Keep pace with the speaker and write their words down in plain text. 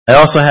I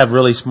also have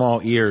really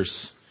small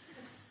ears,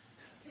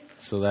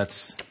 so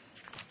that's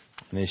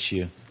an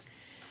issue.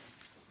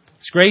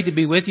 It's great to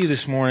be with you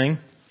this morning.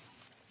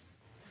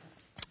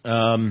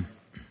 It's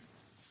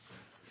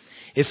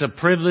a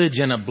privilege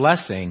and a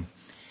blessing.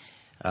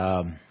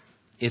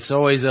 It's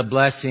always a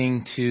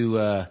blessing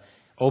to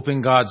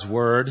open God's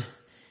Word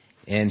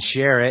and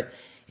share it.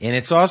 And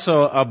it's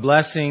also a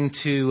blessing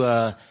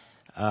to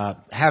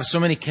have so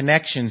many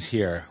connections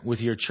here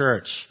with your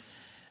church.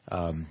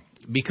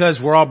 Because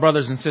we're all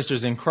brothers and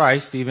sisters in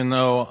Christ, even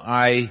though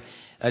I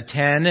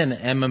attend and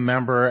am a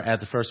member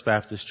at the First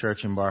Baptist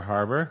Church in Bar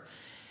Harbor.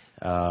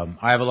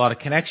 I have a lot of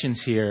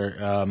connections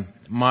here.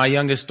 My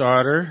youngest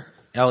daughter,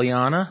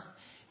 Eliana,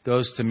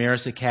 goes to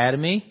Maris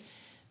Academy.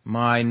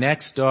 My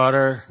next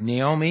daughter,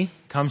 Naomi,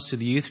 comes to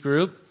the youth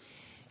group.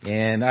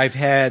 And I've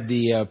had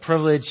the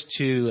privilege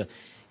to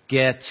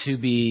get to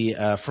be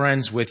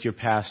friends with your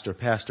pastor,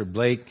 Pastor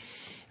Blake.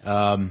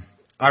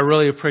 I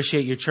really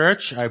appreciate your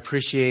church. I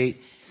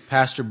appreciate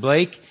Pastor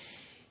Blake.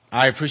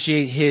 I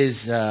appreciate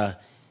his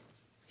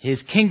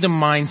kingdom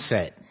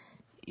mindset.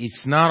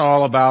 It's not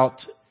all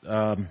about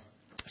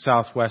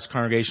Southwest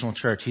Congregational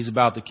Church. He's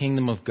about the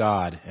kingdom of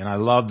God, and I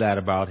love that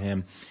about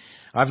him.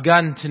 I've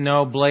gotten to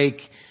know Blake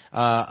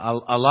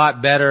a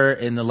lot better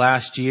in the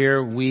last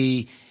year.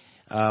 We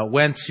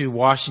went to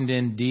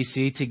Washington,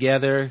 D.C.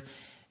 together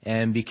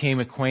and became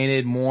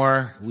acquainted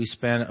more. We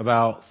spent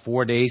about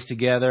 4 days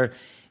together.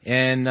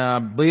 And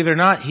believe it or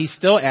not, he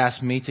still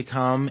asked me to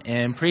come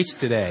and preach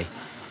today.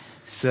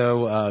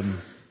 So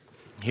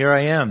here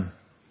I am.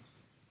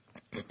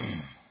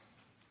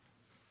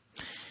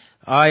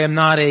 I am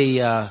not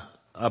a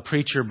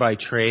preacher by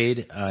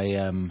trade. I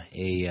am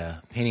a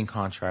painting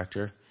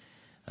contractor.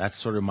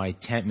 That's sort of my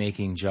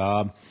tent-making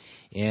job.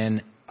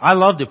 And I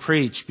love to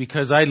preach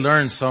because I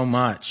learn so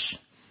much.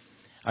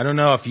 I don't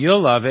know if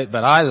you'll love it,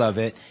 but I love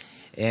it.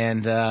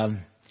 And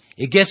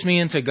it gets me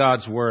into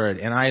God's Word,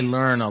 and I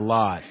learn a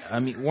lot. I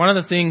mean, one of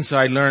the things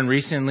I learned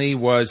recently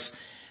was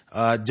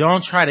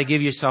don't try to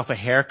give yourself a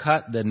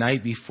haircut the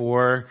night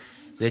before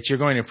that you're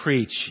going to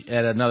preach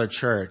at another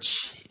church.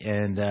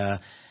 And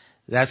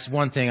that's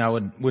one thing I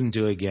wouldn't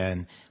do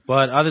again.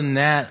 But other than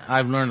that,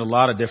 I've learned a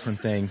lot of different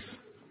things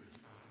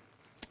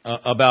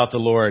about the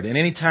Lord. And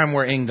anytime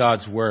we're in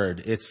God's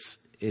Word, it's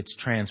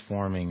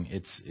transforming.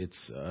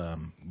 It's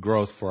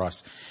growth for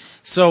us.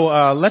 So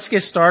let's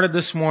get started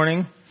this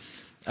morning.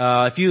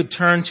 If you would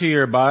turn to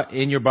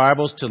in your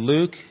Bibles to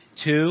Luke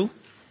 2,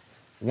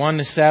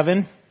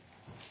 1-7.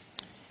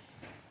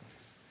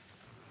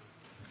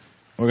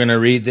 We're going to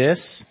read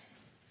this.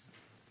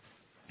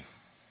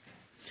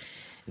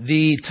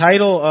 The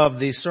title of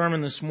the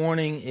sermon this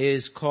morning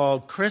is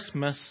called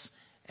Christmas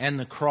and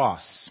the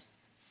Cross.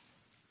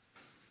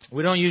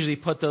 We don't usually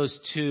put those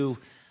two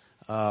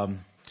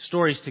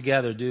stories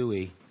together, do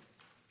we?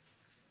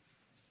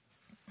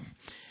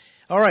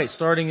 All right,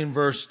 starting in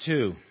verse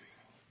 2.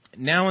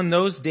 Now in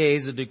those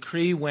days a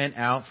decree went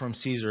out from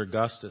Caesar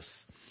Augustus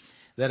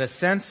that a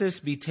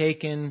census be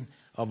taken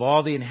of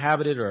all the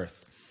inhabited earth.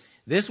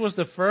 This was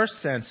the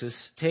first census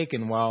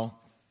taken while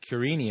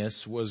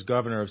Quirinius was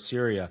governor of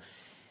Syria.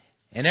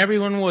 And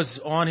everyone was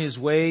on his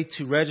way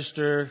to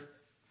register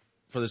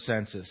for the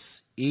census,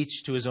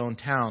 each to his own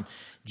town.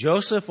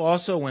 Joseph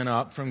also went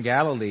up from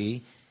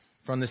Galilee,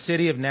 from the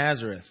city of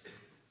Nazareth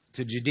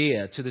to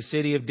Judea, to the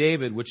city of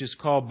David, which is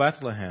called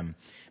Bethlehem,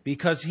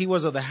 because he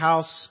was of the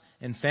house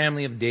and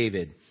family of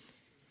David,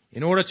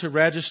 in order to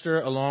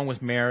register along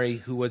with Mary,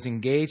 who was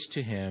engaged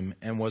to him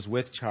and was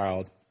with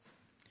child.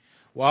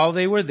 While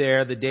they were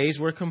there, the days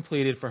were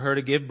completed for her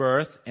to give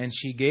birth, and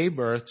she gave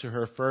birth to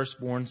her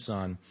firstborn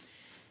son.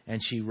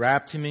 And she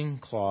wrapped him in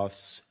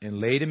cloths and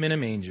laid him in a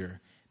manger,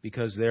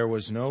 because there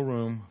was no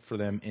room for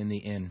them in the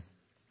inn.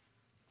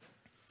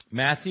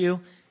 Matthew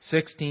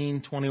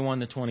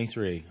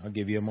 16:21-23. I'll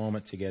give you a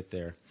moment to get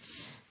there.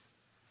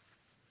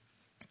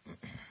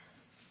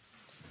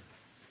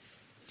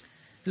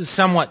 This is a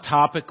somewhat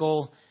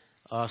topical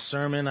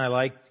sermon. I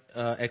like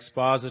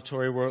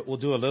expository. We'll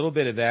do a little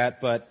bit of that,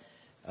 but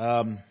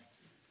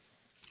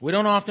we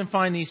don't often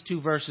find these two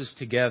verses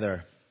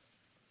together.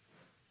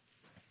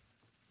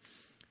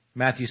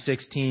 Matthew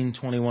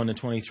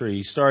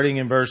 16:21-23, starting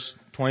in verse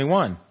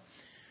 21.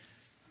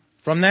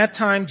 From that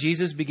time,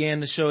 Jesus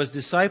began to show his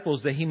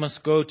disciples that he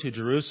must go to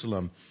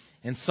Jerusalem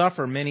and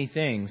suffer many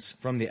things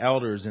from the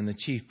elders and the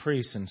chief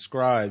priests and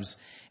scribes,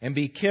 and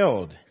be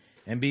killed,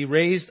 and be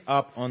raised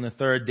up on the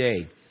third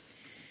day.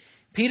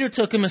 Peter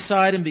took him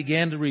aside and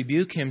began to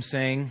rebuke him,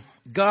 saying,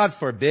 God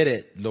forbid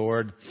it,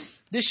 Lord.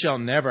 This shall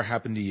never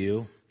happen to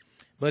you.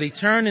 But he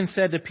turned and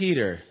said to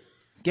Peter,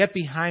 Get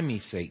behind me,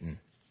 Satan.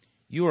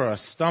 You are a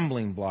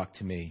stumbling block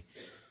to me,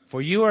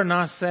 for you are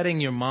not setting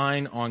your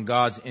mind on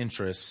God's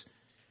interests,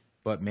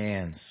 but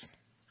man's.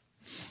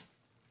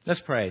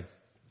 Let's pray.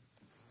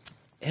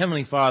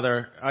 Heavenly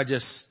Father, I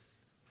just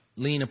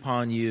lean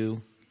upon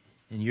you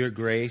and your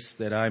grace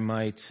that I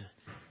might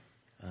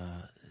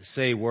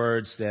say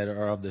words that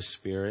are of the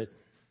Spirit,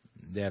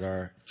 that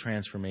are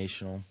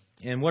transformational,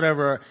 and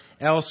whatever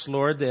else,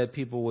 Lord, that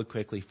people would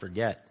quickly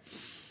forget.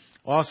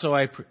 Also,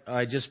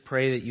 I just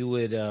pray that you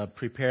would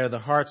prepare the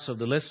hearts of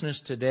the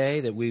listeners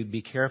today, that we would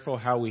be careful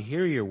how we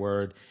hear your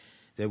word,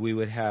 that we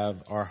would have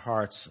our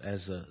hearts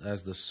as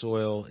the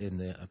soil in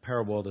the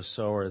parable of the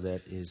sower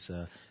that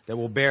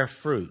will bear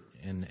fruit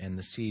and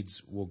the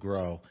seeds will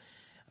grow.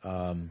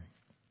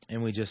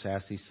 And we just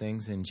ask these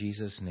things in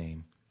Jesus'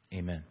 name.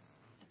 Amen.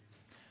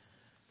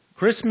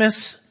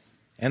 Christmas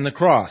and the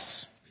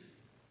cross.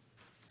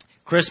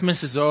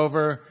 Christmas is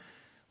over.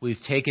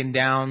 We've taken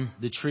down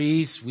the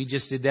trees. We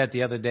just did that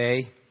the other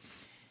day.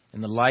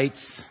 And the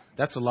lights.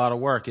 That's a lot of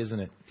work, isn't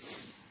it?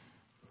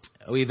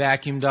 We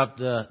vacuumed up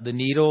the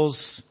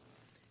needles,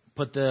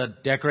 put the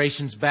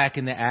decorations back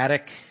in the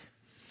attic.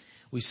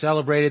 We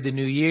celebrated the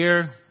new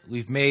year.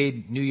 We've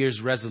made New Year's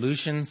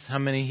resolutions. How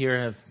many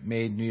here have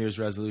made New Year's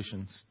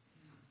resolutions?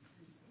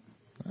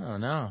 Oh,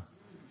 no.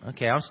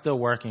 Okay, I'm still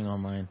working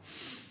on mine.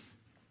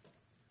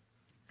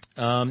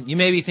 You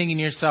may be thinking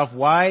to yourself,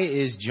 why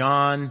is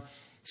John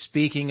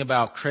speaking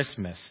about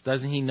Christmas?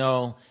 Doesn't he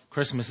know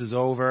Christmas is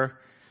over?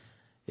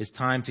 It's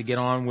time to get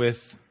on with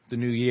the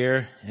new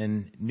year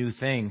and new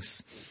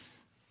things.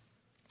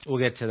 We'll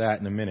get to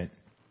that in a minute.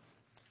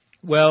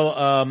 Well,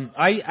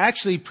 I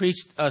actually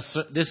preached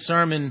this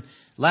sermon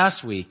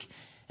last week,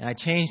 and I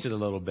changed it a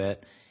little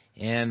bit.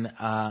 And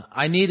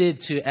I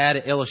needed to add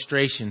an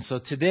illustration. So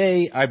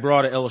today I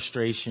brought an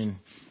illustration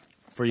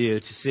for you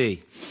to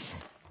see.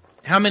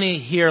 How many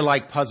here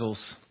like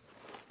puzzles?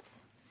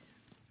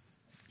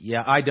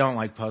 Yeah, I don't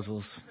like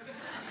puzzles.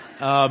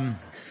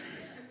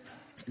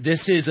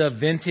 This is a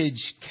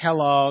vintage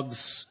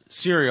Kellogg's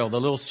cereal, the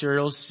little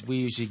cereals. We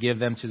usually give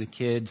them to the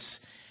kids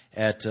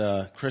at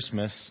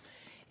Christmas.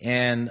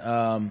 And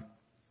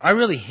I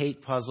really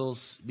hate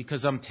puzzles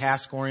because I'm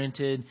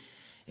task-oriented.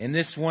 And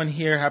this one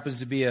here happens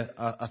to be a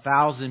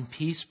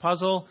 1,000-piece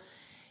puzzle.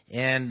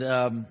 And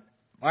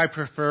I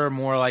prefer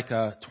more like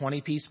a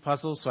 20-piece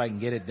puzzle so I can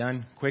get it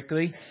done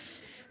quickly.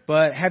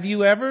 But have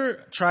you ever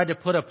tried to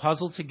put a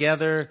puzzle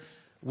together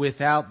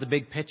without the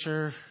big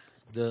picture?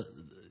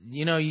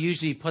 You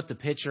usually put the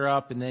picture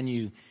up and then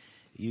you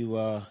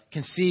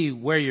can see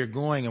where you're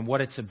going and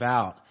what it's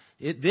about.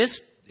 This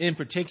in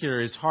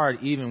particular is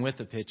hard even with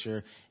the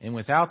picture, and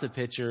without the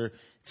picture,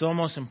 it's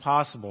almost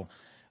impossible.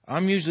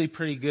 I'm usually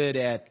pretty good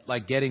at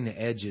getting the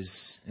edges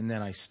and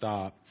then I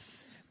stop.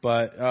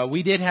 But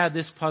we did have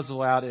this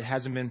puzzle out. It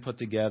hasn't been put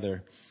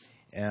together.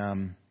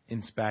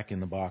 It's back in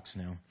the box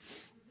now.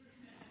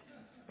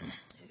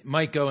 It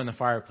might go in the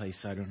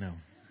fireplace. I don't know.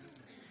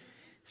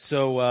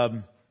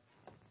 So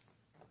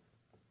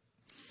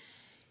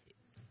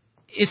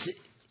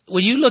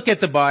when you look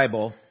at the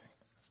Bible,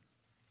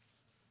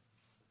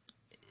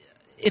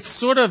 it's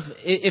sort of,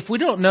 if we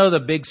don't know the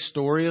big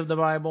story of the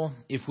Bible,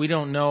 if we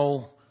don't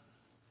know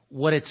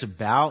what it's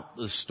about,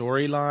 the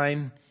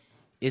storyline,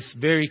 it's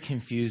very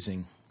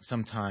confusing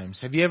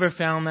sometimes. Have you ever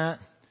found that?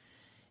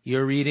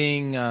 You're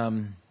reading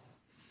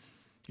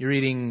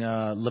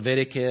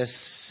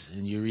Leviticus,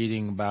 and you're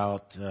reading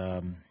about,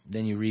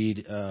 then you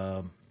read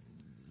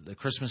the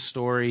Christmas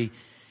story.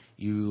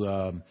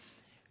 You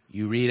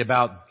read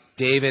about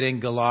David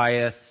and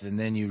Goliath, and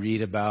then you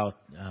read about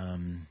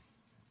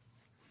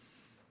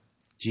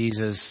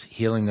Jesus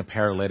healing the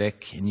paralytic,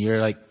 and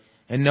you're like,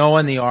 and Noah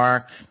and the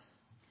ark,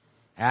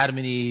 Adam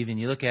and Eve, and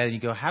you look at it and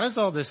you go, how does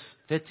all this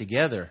fit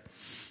together?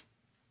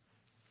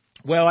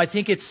 Well, I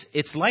think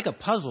it's like a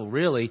puzzle,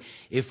 really.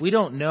 If we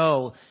don't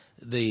know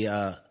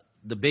the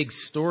big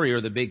story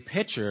or the big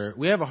picture,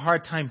 we have a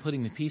hard time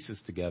putting the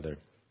pieces together.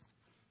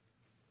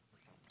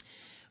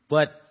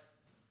 But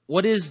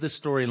what is the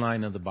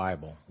storyline of the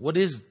Bible? What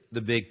is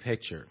the big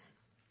picture?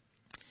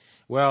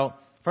 Well,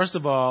 first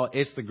of all,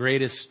 it's the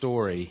greatest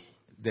story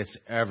that's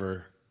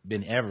ever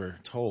been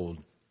told.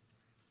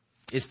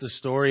 It's the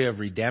story of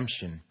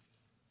redemption.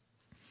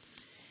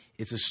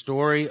 It's a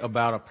story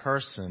about a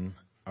person,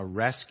 a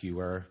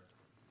rescuer,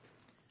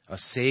 a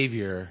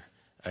savior,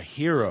 a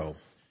hero.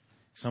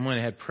 Someone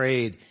had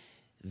prayed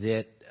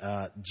that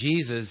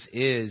Jesus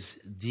is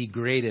the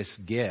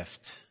greatest gift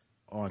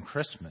on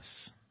Christmas.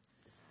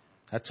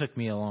 That took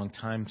me a long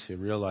time to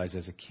realize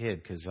as a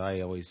kid because I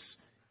always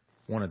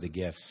wanted the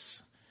gifts.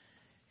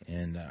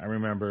 And I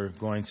remember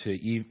going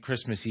to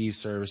Christmas Eve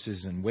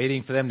services and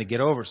waiting for them to get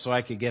over so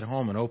I could get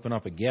home and open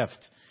up a gift.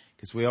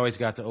 Because we always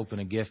got to open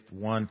a gift,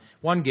 one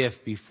gift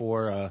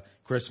before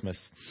Christmas.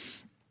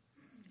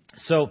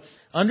 So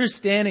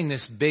understanding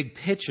this big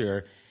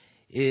picture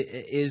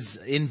is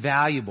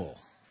invaluable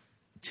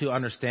to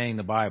understanding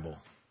the Bible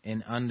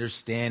and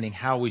understanding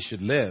how we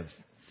should live,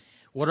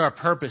 what our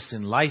purpose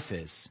in life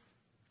is.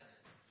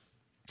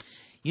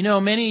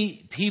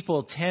 Many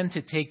people tend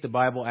to take the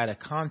Bible out of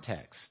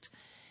context.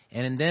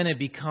 And then it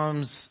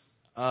becomes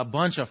a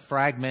bunch of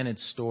fragmented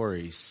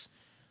stories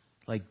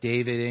like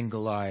David and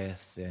Goliath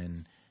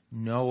and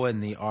Noah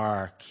and the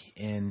ark.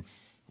 And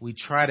we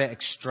try to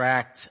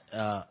extract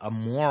a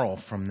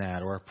moral from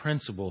that or a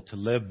principle to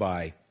live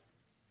by.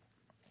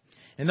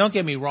 And don't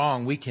get me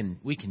wrong, we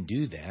can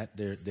do that.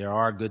 There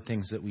are good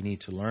things that we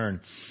need to learn.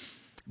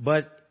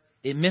 But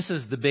it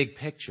misses the big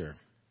picture.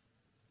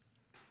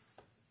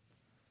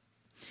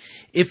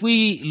 If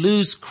we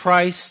lose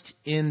Christ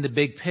in the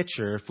big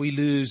picture, if we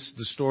lose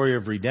the story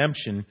of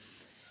redemption,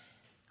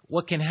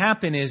 what can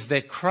happen is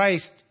that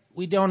Christ,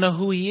 we don't know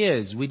who he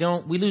is. We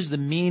lose the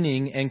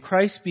meaning, and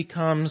Christ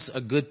becomes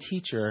a good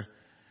teacher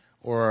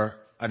or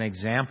an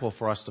example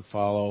for us to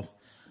follow,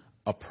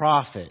 a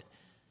prophet,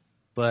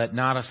 but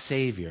not a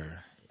savior,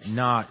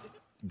 not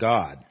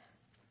God.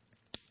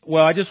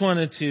 Well, I just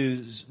wanted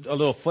to, a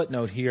little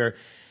footnote here,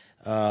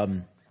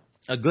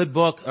 a good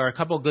book or a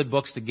couple of good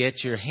books to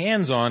get your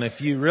hands on if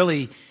you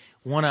really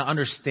want to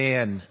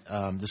understand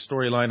the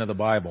storyline of the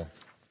Bible.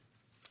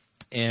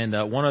 And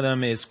one of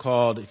them is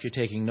called, if you're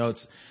taking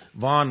notes,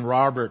 Vaughn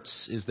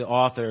Roberts is the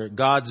author,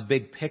 God's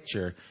Big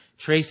Picture,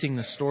 Tracing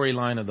the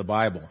Storyline of the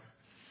Bible.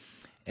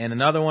 And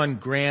another one,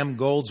 Graham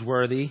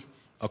Goldsworthy,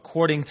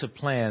 According to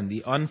Plan,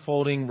 The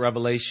Unfolding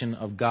Revelation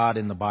of God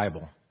in the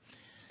Bible.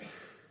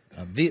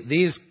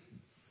 These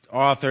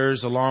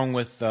authors, along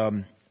with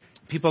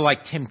people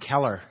like Tim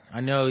Keller,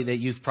 I know that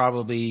you've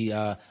probably,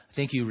 I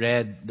think you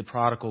read The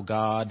Prodigal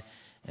God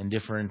and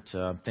different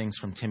things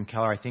from Tim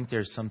Keller. I think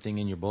there's something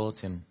in your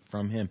bulletin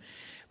from him.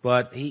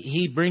 But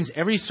he brings,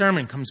 every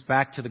sermon comes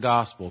back to the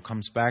gospel,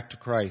 comes back to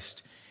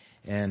Christ.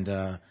 And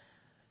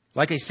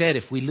like I said,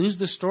 if we lose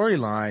the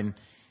storyline,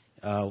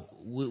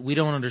 we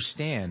don't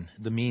understand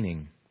the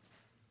meaning.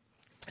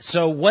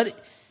 So with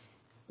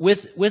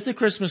the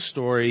Christmas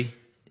story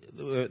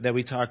that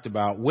we talked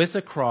about, with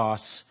the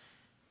cross,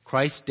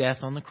 Christ's death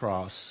on the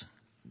cross,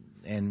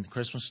 and the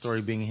Christmas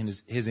story being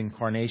his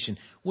incarnation,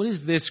 what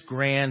is this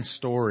grand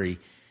story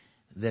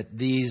that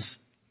these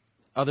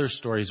other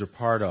stories are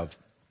part of?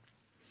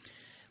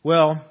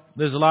 Well,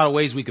 there's a lot of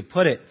ways we could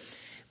put it,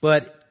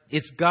 but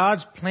it's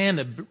God's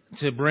plan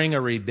to bring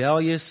a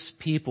rebellious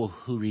people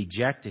who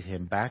rejected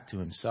him back to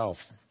himself.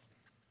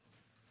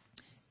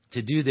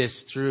 To do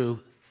this through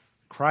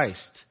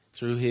Christ,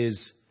 through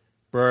his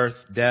birth,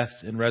 death,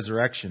 and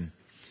resurrection.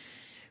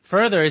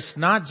 Further, it's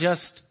not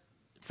just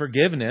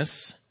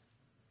forgiveness,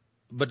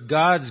 but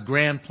God's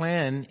grand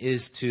plan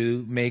is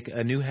to make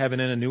a new heaven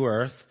and a new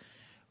earth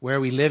where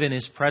we live in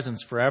his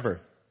presence forever.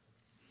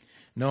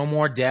 No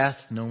more death,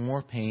 no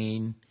more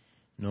pain,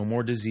 no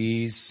more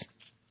disease,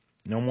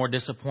 no more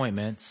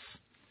disappointments,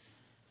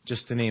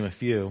 just to name a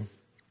few.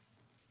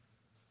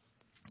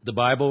 The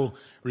Bible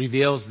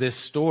reveals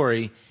this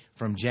story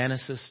from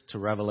Genesis to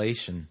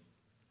Revelation.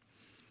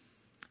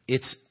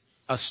 It's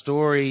a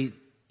story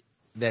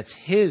that's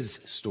his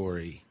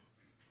story,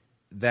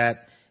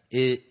 that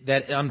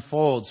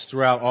unfolds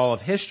throughout all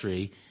of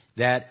history,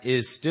 that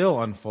is still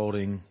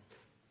unfolding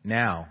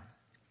now.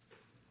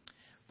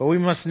 But we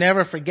must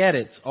never forget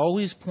it's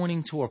always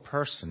pointing to a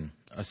person,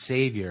 a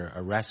savior,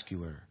 a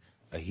rescuer,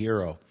 a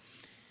hero.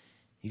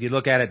 You could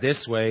look at it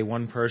this way.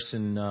 One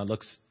person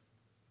looks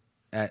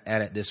at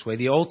it this way.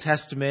 The Old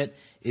Testament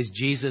is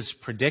Jesus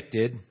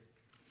predicted.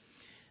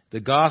 The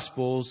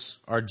Gospels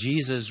are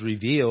Jesus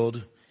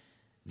revealed.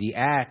 The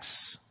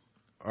Acts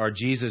are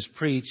Jesus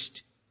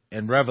preached.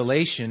 And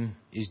Revelation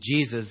is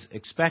Jesus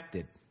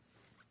expected.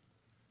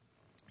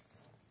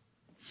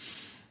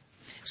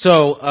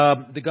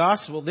 So the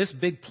gospel, this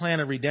big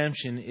plan of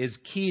redemption, is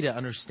key to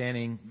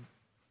understanding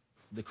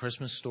the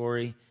Christmas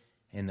story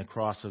and the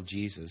cross of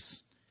Jesus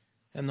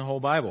and the whole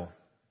Bible.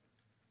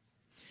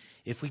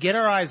 If we get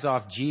our eyes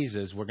off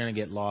Jesus, we're going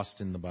to get lost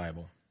in the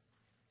Bible.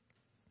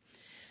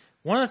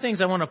 One of the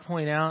things I want to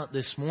point out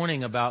this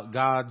morning about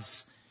God's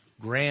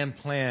grand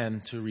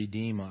plan to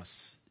redeem us,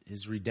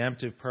 his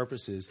redemptive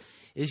purposes,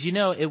 is,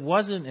 it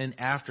wasn't an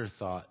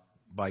afterthought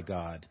by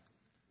God.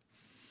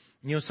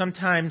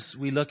 Sometimes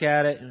we look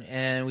at it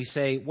and we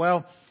say,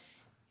 well,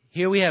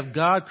 here we have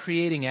God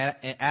creating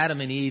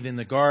Adam and Eve in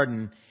the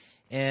garden,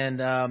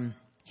 and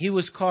he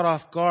was caught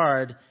off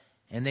guard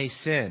and they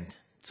sinned.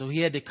 So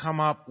he had to come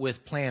up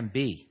with plan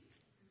B.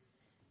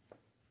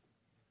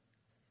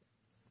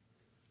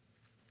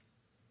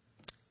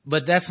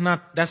 But that's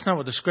not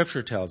what the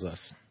Scripture tells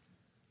us.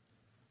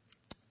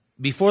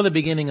 Before the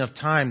beginning of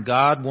time,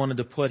 God wanted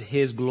to put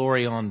his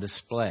glory on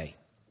display.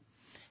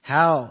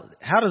 How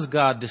does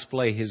God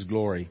display his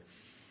glory?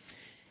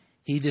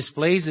 He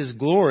displays his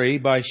glory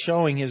by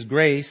showing his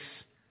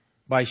grace,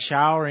 by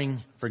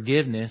showering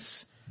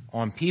forgiveness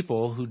on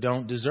people who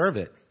don't deserve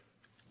it.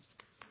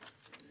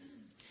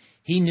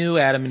 He knew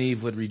Adam and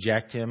Eve would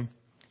reject him.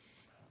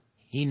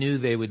 He knew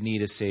they would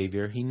need a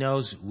Savior. He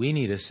knows we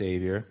need a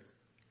Savior.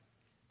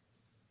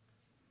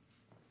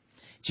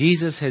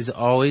 Jesus has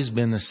always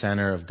been the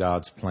center of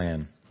God's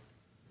plan.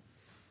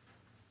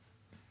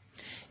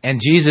 And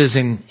Jesus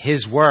in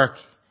his work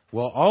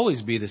will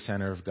always be the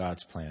center of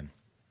God's plan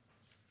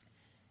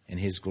and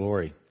his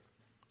glory.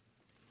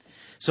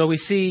 So we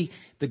see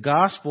the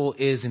gospel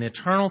is an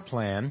eternal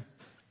plan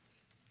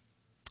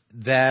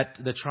that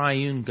the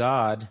triune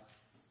God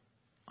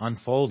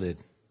unfolded.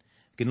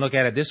 You can look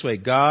at it this way.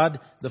 God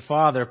the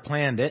Father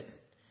planned it.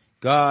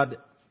 God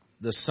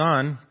the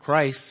Son,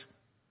 Christ,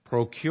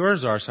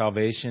 procures our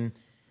salvation.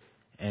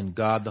 And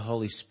God the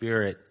Holy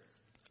Spirit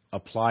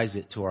applies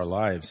it to our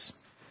lives.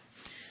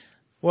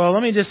 Well,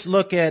 let me just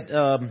look at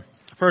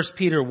 1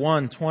 Peter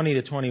 1, 20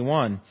 to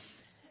 21,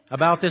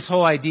 about this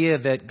whole idea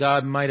that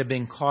God might have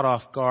been caught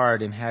off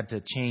guard and had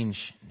to change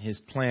his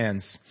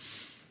plans.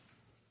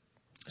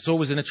 So it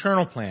was an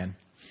eternal plan.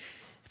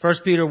 1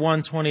 Peter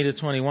 1, 20 to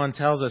 21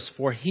 tells us,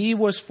 "For he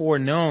was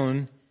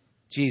foreknown,"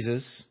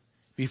 Jesus,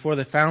 "before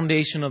the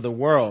foundation of the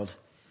world,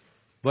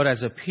 but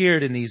has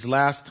appeared in these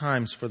last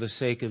times for the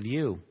sake of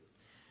you,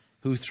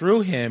 who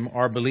through him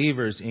are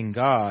believers in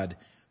God,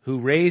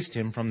 who raised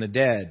him from the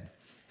dead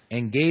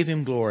and gave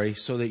him glory,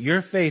 so that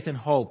your faith and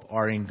hope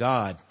are in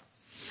God."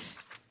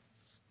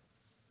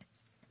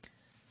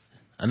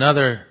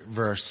 Another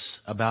verse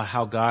about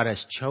how God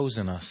has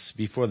chosen us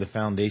before the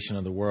foundation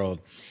of the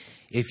world.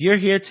 If you're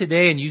here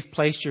today and you've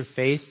placed your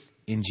faith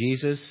in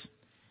Jesus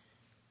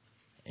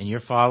and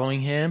you're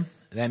following him,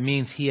 that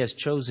means he has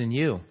chosen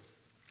you.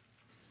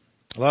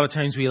 A lot of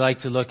times we like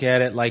to look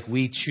at it like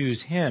we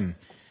choose him.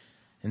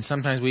 And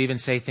sometimes we even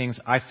say things,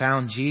 "I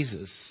found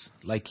Jesus,"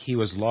 like he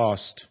was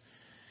lost.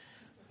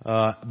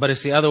 But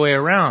it's the other way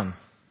around.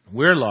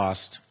 We're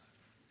lost.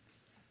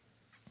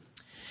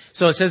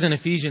 So it says in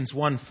Ephesians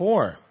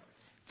 1:4,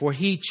 "For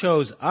he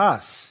chose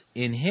us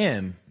in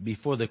him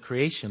before the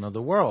creation of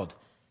the world."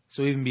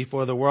 So even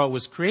before the world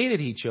was created,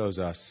 he chose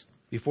us.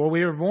 Before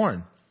we were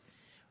born.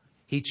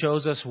 He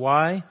chose us.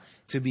 Why?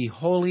 To be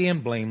holy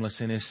and blameless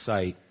in his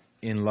sight,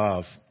 in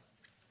love.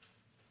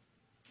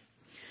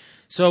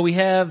 So we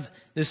have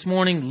this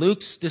morning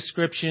Luke's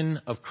description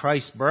of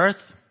Christ's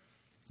birth,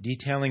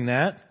 detailing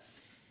that,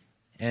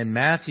 and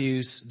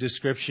Matthew's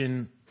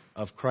description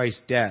of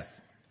Christ's death.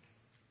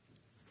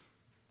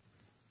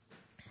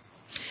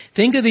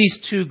 Think of these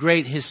two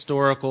great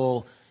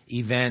historical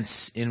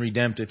events in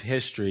redemptive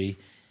history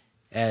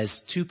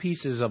as two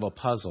pieces of a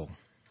puzzle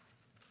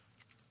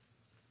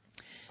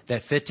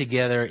that fit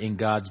together in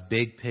God's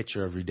big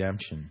picture of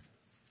redemption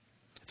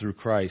through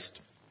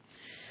Christ.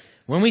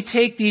 When we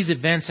take these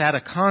events out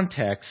of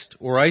context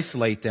or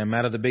isolate them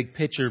out of the big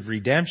picture of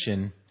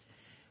redemption,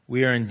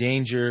 we are in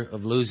danger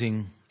of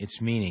losing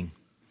its meaning.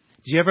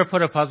 Did you ever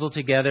put a puzzle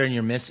together and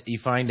you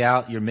find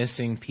out you're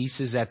missing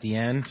pieces at the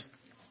end?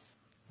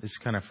 It's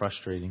kind of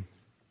frustrating.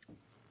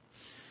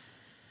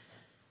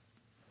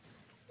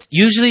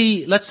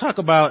 Usually, let's talk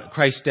about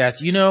Christ's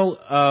death.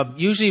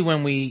 Usually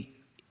when we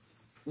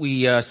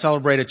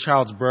celebrate a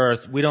child's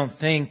birth, we don't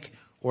think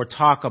or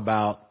talk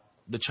about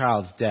the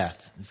child's death.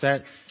 Is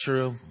that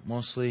true,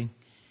 mostly?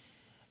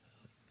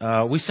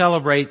 We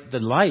celebrate the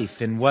life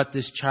and what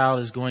this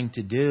child is going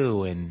to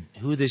do and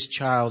who this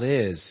child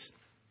is.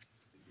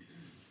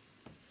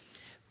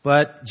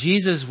 But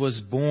Jesus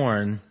was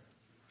born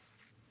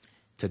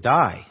to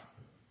die.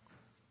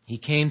 He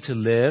came to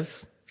live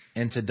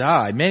and to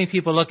die. Many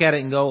people look at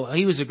it and go,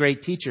 he was a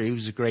great teacher. He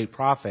was a great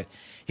prophet.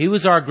 He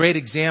was our great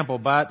example,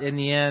 but in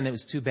the end, it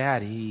was too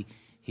bad. He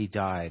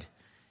died.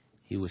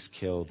 He was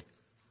killed.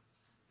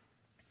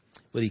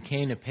 But he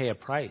came to pay a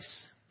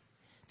price,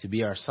 to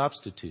be our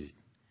substitute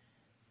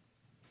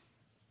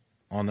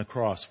on the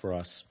cross for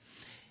us.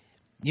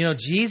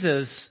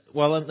 Jesus,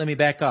 let me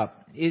back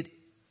up. It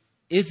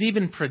is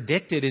even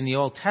predicted in the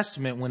Old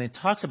Testament when it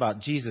talks about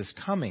Jesus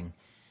coming.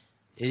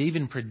 It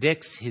even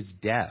predicts his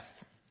death.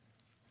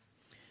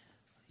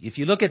 If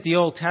you look at the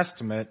Old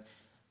Testament,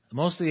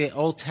 most of the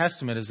Old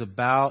Testament is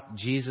about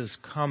Jesus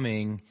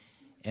coming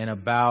and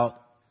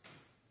about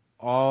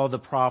all the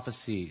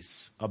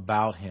prophecies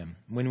about him.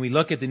 When we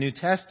look at the New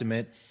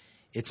Testament,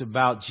 it's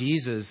about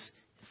Jesus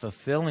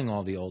fulfilling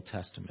all the Old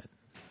Testament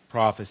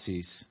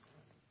prophecies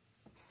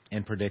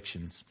and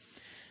predictions.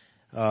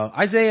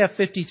 Isaiah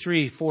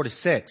 53,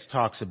 4-6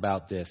 talks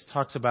about this.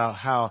 Talks about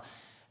how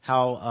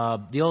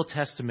the Old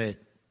Testament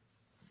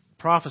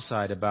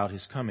prophesied about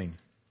his coming.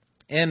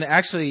 And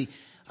actually,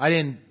 I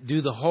didn't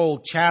do the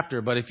whole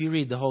chapter, but if you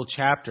read the whole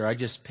chapter, I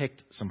just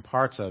picked some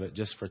parts of it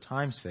just for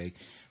time's sake.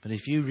 But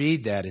if you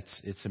read that,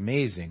 it's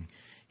amazing.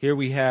 Here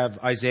we have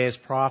Isaiah's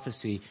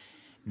prophecy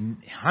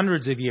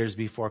hundreds of years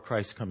before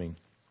Christ's coming.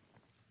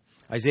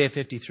 Isaiah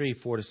 53,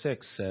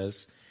 4-6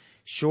 says,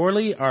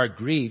 "Surely our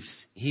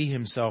griefs he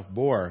himself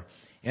bore,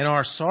 and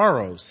our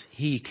sorrows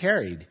he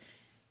carried.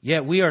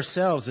 Yet we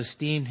ourselves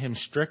esteemed him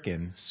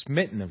stricken,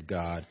 smitten of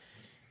God,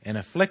 and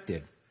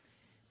afflicted.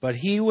 But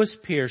he was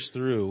pierced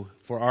through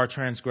for our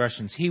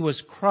transgressions. He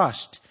was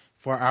crushed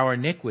for our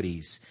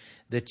iniquities.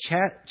 The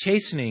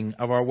chastening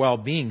of our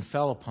well-being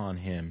fell upon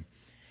him,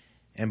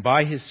 and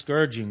by his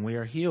scourging we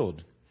are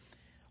healed.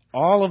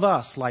 All of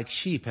us, like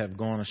sheep, have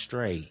gone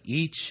astray.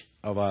 Each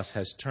of us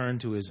has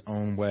turned to his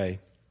own way.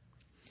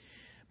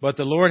 But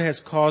the Lord has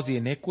caused the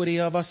iniquity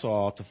of us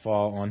all to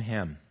fall on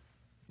him."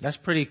 That's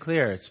pretty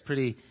clear. It's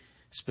pretty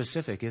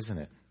specific, isn't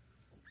it?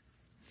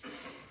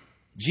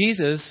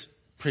 Jesus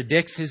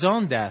predicts his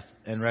own death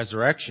and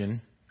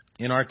resurrection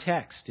in our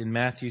text in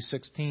Matthew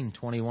 16,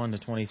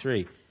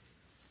 21-23.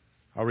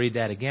 I'll read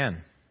that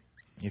again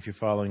if you're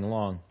following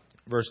along.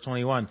 Verse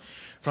 21.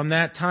 "From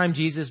that time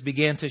Jesus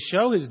began to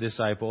show his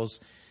disciples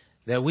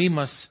that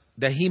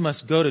he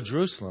must go to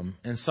Jerusalem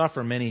and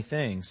suffer many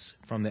things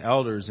from the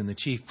elders and the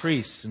chief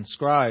priests and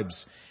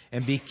scribes,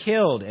 and be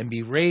killed and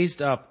be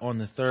raised up on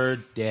the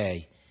third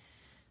day.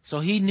 So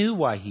he knew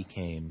why he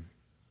came.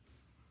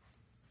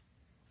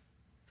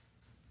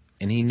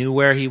 And he knew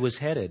where he was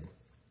headed.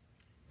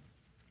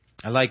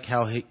 I like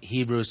how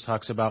Hebrews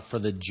talks about for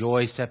the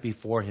joy set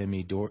before him,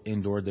 he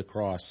endured the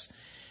cross.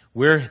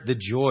 We're the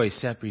joy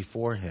set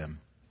before him.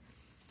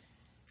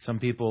 Some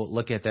people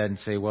look at that and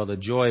say, well, the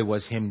joy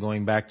was him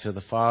going back to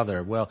the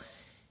Father. Well,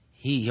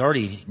 he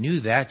already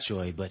knew that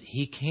joy, but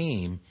he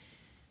came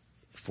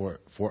for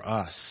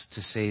us,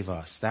 to save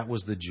us. That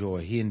was the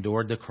joy. He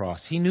endured the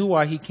cross. He knew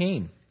why he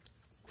came.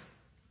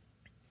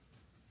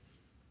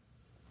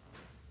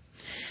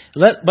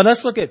 But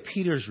let's look at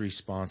Peter's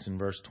response in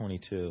verse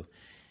 22.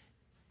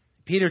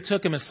 Peter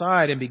took him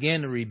aside and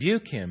began to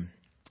rebuke him,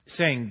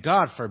 saying,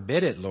 God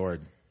forbid it,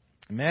 Lord.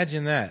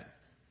 Imagine that.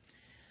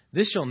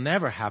 This shall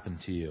never happen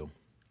to you.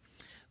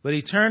 But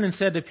he turned and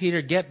said to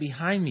Peter, Get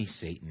behind me,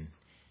 Satan.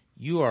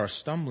 You are a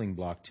stumbling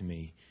block to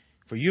me,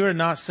 for you are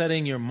not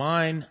setting your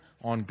mind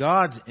on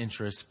God's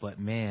interests, but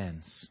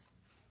man's.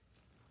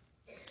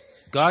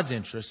 God's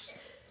interests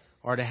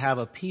are to have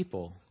a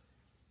people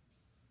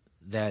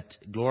that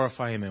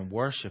glorify him and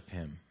worship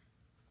him,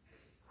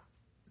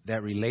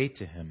 that relate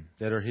to him,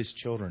 that are his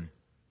children.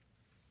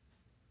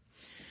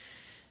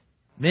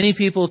 Many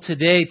people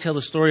today tell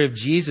the story of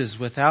Jesus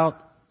without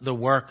the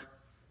work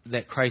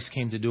that Christ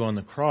came to do on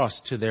the cross,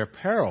 to their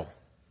peril.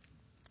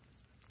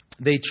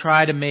 They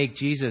try to make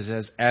Jesus,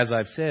 as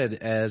I've said,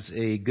 as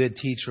a good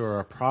teacher or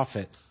a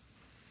prophet.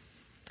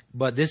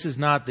 But this is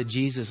not the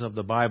Jesus of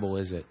the Bible,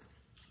 is it?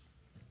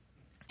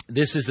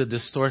 This is a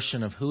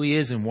distortion of who he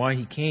is and why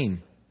he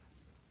came.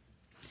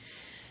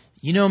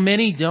 You know,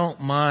 many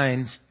don't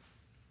mind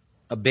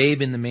a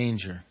babe in the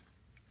manger,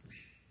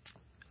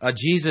 a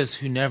Jesus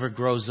who never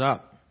grows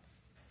up,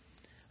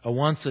 a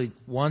once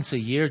a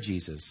year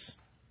Jesus.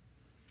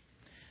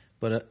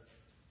 But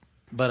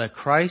a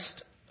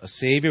Christ, a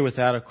Savior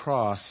without a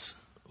cross,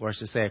 or I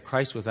should say a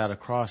Christ without a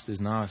cross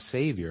is not a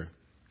Savior.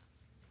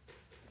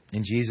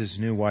 And Jesus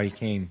knew why he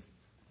came.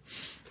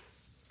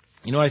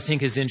 You know what I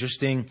think is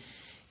interesting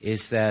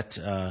is that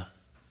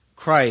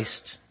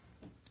Christ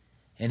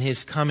and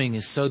his coming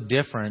is so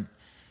different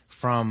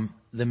from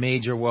the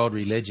major world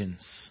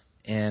religions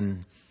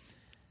and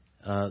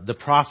the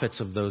prophets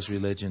of those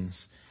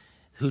religions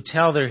who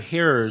tell their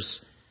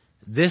hearers,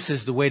 this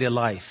is the way to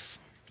life.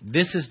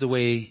 This is the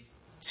way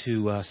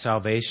to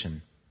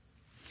salvation.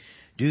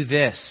 Do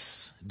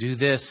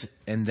this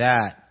and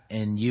that,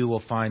 and you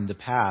will find the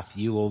path.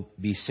 You will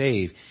be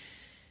saved.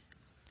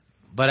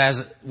 But as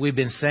we've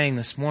been saying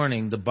this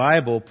morning, the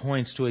Bible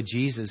points to a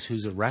Jesus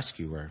who's a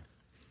rescuer,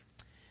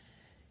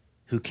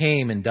 who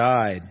came and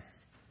died,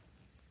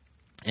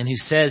 and who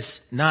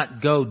says,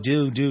 not go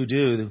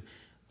do,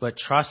 but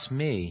trust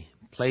me,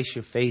 place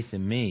your faith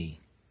in me.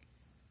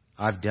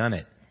 I've done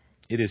it.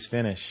 It is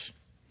finished.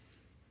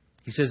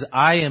 He says,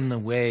 I am the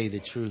way, the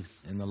truth,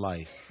 and the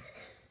life.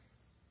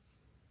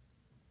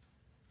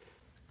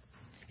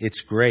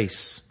 It's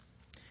grace.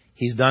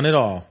 He's done it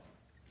all.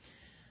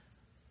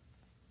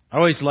 I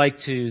always like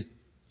to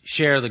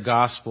share the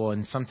gospel,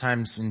 and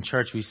sometimes in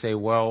church we say,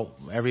 well,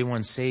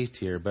 everyone's saved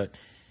here, but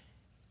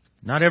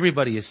not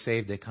everybody is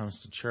saved that comes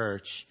to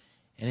church.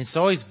 And it's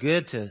always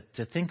good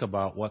to think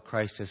about what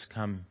Christ has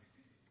come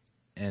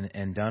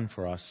and done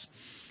for us.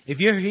 If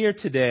you're here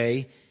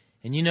today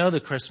and you know the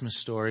Christmas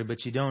story,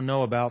 but you don't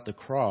know about the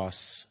cross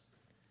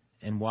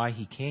and why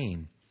he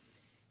came.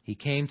 He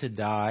came to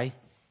die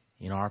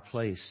in our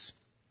place.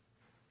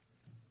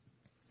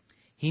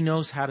 He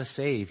knows how to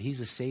save. He's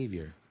a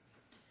Savior.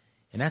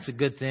 And that's a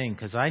good thing,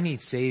 because I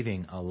need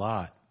saving a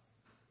lot.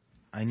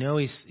 I know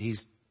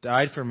He's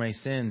died for my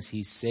sins.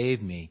 He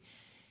saved me.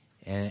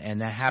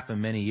 And that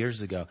happened many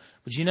years ago.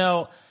 But you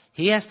know,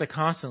 he has to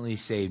constantly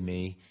save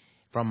me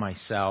from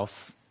myself.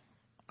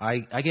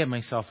 I get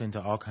myself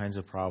into all kinds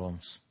of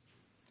problems.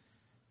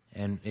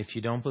 And if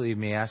you don't believe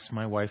me, ask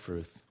my wife,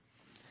 Ruth.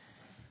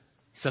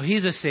 So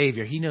he's a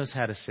Savior. He knows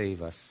how to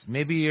save us.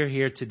 Maybe you're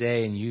here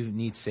today and you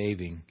need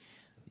saving.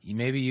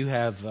 Maybe you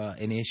have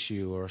an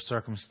issue or a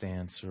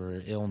circumstance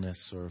or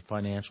illness or a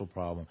financial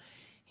problem.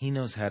 He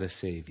knows how to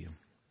save you.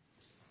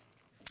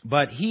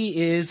 But he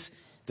is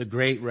the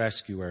great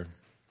rescuer.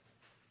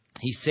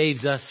 He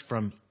saves us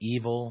from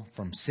evil,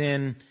 from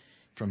sin,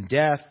 from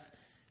death,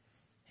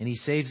 and he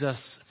saves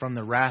us from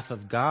the wrath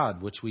of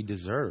God, which we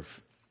deserve.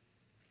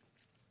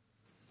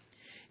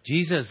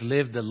 Jesus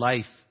lived the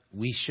life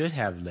we should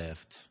have lived,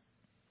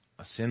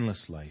 a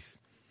sinless life.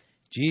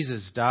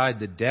 Jesus died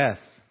the death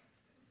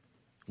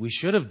we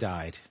should have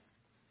died,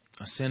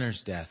 a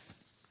sinner's death.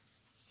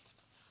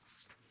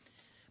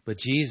 But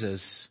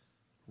Jesus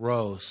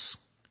rose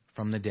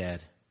from the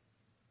dead.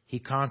 He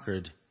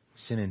conquered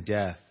sin and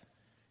death.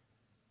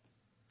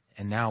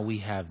 And now we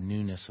have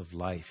newness of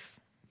life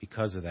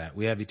because of that.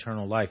 We have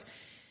eternal life.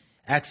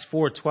 Acts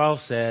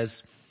 4:12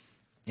 says,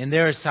 And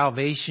there is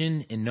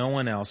salvation in no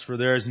one else, for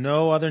there is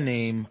no other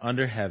name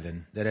under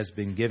heaven that has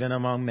been given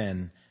among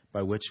men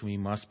by which we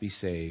must be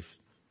saved.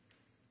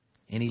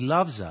 And he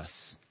loves us.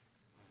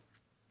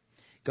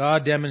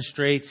 God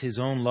demonstrates his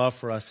own love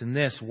for us in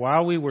this: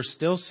 while we were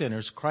still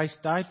sinners, Christ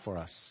died for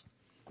us.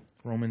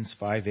 Romans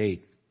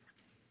 5:8.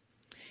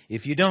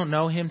 If you don't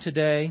know Him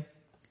today,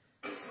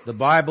 the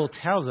Bible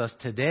tells us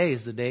today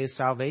is the day of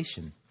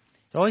salvation.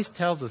 It always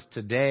tells us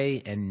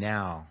today and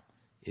now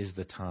is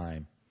the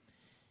time.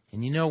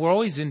 And we're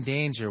always in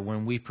danger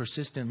when we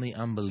persistently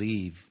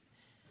unbelieve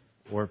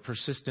or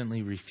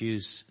persistently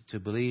refuse to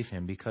believe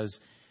Him, because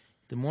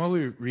the more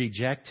we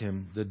reject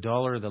Him, the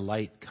duller the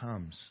light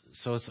comes.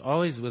 So it's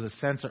always with a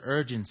sense of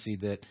urgency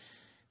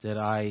that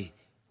I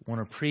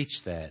want to preach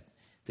that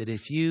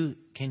if you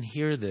can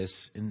hear this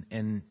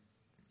and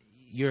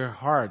your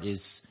heart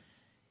is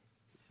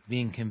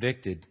being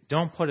convicted,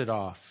 don't put it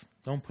off.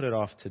 Don't put it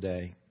off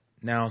today.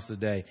 Now's the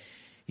day.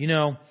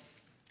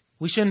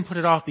 We shouldn't put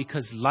it off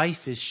because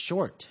life is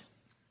short.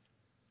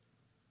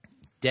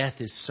 Death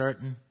is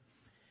certain.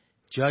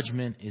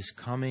 Judgment is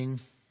coming.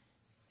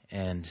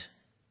 And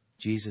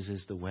Jesus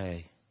is the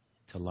way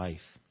to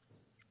life.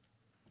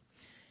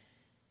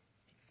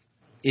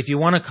 If you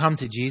want to come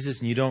to Jesus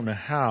and you don't know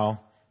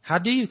how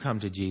do you come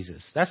to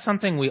Jesus? That's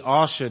something we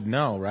all should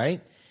know,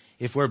 right?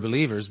 If we're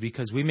believers,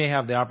 because we may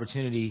have the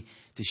opportunity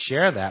to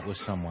share that with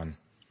someone.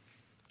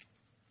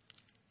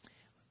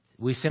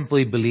 We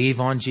simply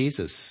believe on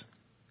Jesus,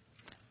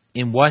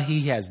 in what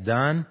He has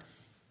done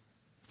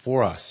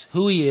for us,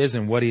 who He is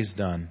and what He's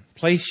done.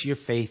 Place your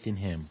faith in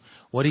Him,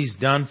 what He's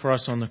done for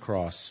us on the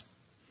cross.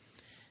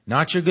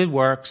 Not your good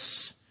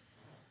works,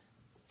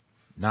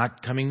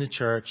 not coming to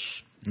church,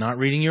 not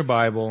reading your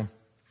Bible,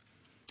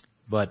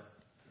 but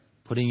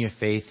putting your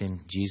faith in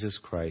Jesus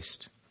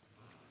Christ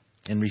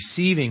and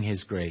receiving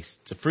His grace.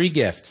 It's a free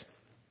gift.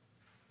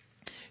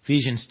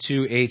 Ephesians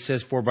 2:8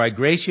 says, "For by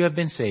grace you have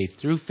been saved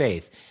through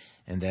faith,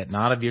 and that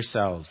not of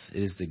yourselves.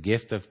 It is the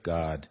gift of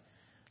God,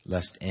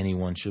 lest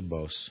anyone should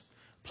boast."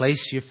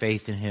 Place your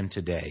faith in Him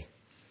today.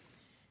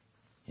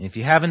 And if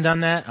you haven't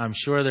done that, I'm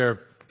sure there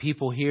are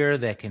people here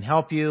that can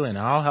help you, and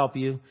I'll help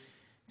you.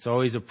 It's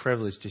always a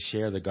privilege to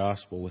share the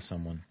gospel with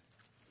someone.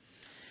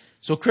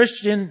 So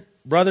Christian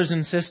brothers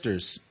and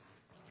sisters,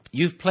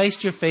 you've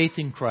placed your faith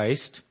in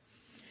Christ.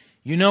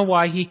 You know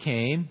why He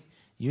came.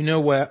 You know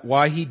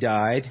why He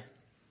died.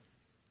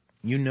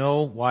 You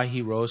know why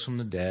He rose from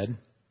the dead.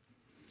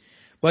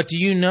 But do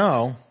you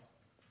know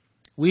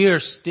we are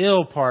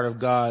still part of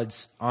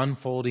God's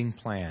unfolding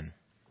plan?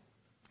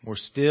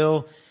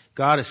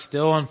 God is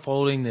still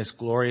unfolding this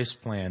glorious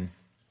plan.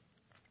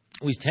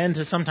 We tend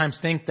to sometimes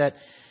think that,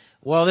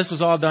 this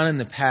was all done in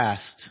the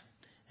past,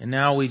 and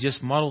now we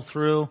just muddle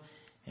through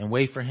and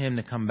wait for Him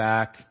to come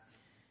back.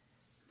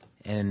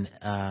 And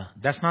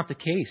that's not the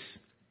case.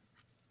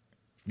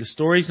 The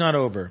story's not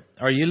over.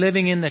 Are you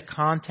living in the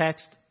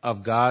context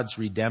of God's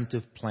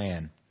redemptive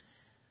plan?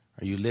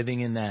 Are you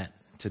living in that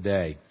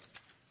today?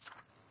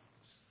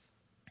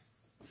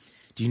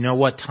 Do you know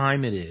what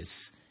time it is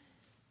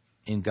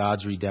in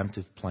God's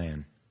redemptive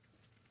plan?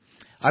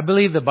 I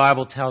believe the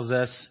Bible tells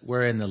us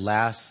we're in the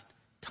last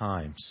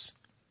times.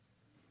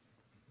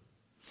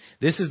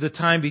 This is the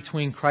time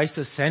between Christ's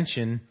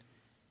ascension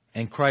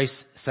and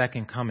Christ's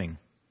second coming.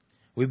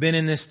 We've been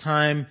in this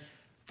time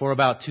for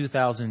about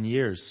 2,000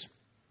 years.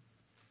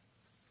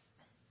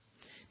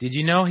 Did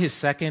you know His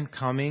second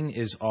coming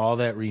is all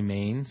that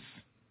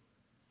remains?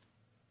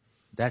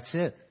 That's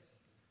it.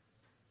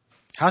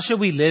 How should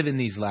we live in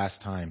these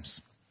last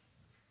times?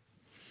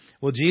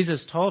 Well,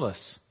 Jesus told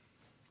us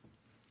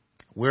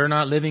we're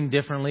not living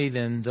differently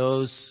than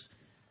those.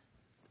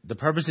 The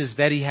purposes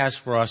that He has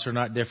for us are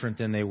not different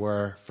than they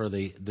were for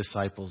the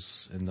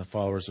disciples and the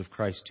followers of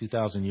Christ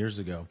 2,000 years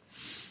ago.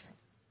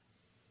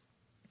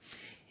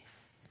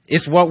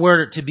 It's what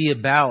we're to be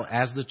about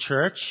as the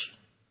church,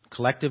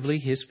 collectively,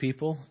 His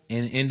people,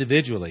 and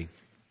individually.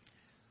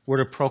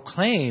 We're to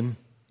proclaim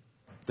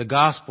the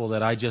gospel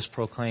that I just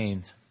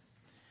proclaimed.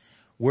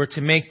 We're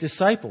to make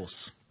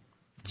disciples.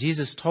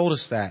 Jesus told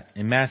us that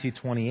in Matthew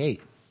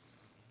 28.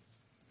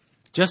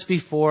 Just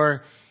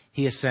before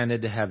He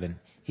ascended to heaven.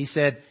 He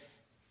said,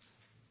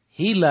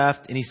 He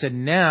left and He said,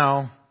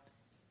 now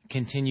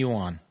continue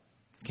on.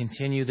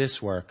 Continue this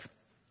work.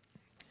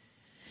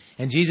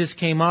 And Jesus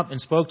came up and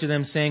spoke to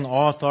them, saying,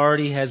 all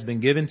authority has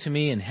been given to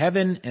me in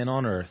heaven and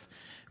on earth.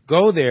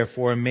 Go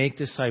therefore and make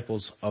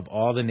disciples of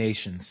all the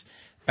nations,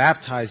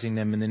 baptizing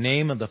them in the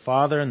name of the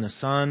Father and the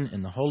Son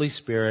and the Holy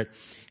Spirit,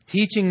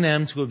 teaching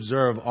them to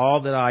observe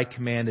all that I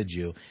commanded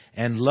you.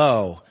 And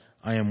lo,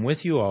 I am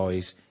with you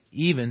always,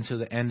 even to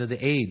the end of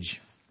the age.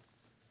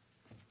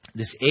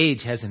 This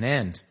age has an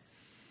end.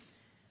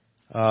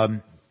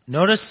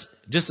 Notice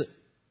just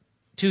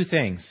two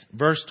things.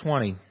 Verse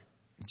 20.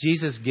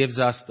 Jesus gives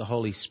us the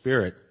Holy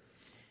Spirit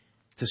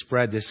to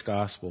spread this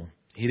gospel.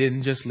 He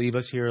didn't just leave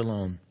us here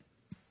alone.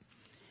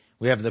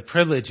 We have the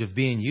privilege of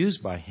being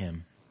used by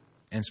Him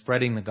and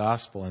spreading the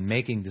gospel and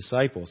making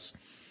disciples.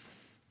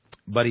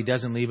 But He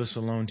doesn't leave us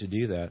alone to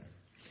do that.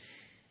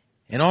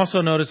 And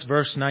also notice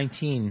verse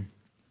 19.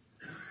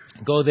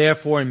 Go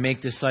therefore and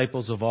make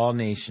disciples of all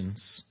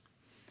nations.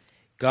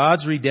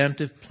 God's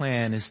redemptive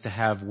plan is to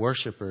have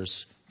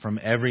worshipers from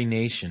every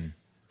nation.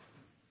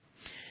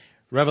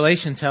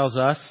 Revelation tells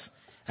us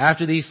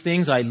After these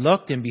things I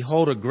looked, and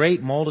behold, a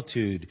great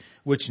multitude,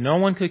 which no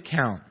one could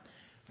count,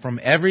 from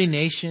every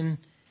nation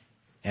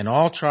and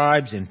all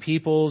tribes and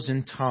peoples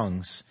and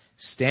tongues,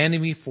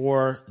 standing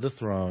before the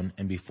throne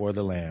and before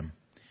the Lamb,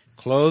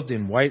 clothed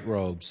in white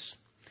robes,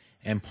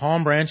 and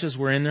palm branches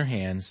were in their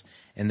hands,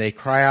 and they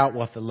cry out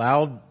with a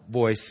loud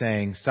voice,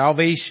 saying,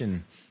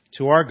 Salvation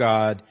to our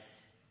God,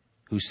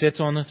 who sits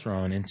on the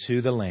throne, and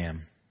to the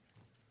Lamb.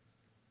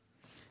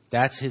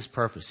 That's His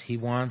purpose. He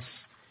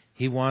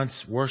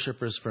wants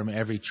worshipers from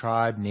every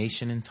tribe,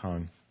 nation, and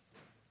tongue.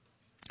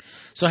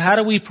 So how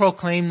do we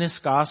proclaim this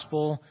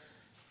gospel?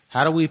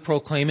 How do we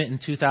proclaim it in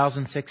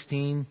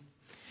 2016?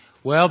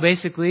 Well,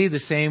 basically the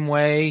same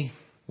way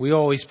we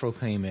always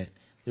proclaim it.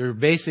 There are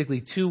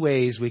basically two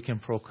ways we can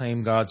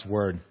proclaim God's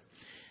Word.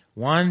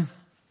 One,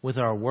 with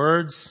our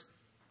words,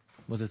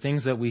 with the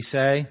things that we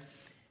say,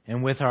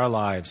 and with our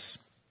lives.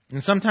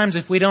 And sometimes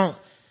if we don't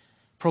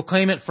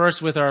proclaim it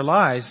first with our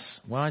lives,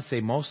 well, I'd say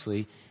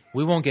mostly,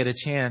 we won't get a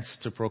chance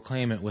to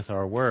proclaim it with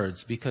our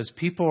words because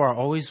people are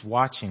always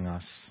watching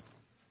us.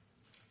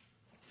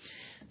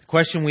 The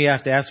question we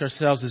have to ask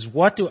ourselves is,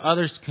 what do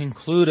others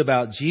conclude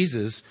about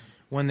Jesus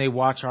when they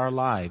watch our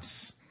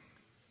lives?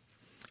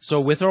 So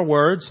with our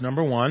words,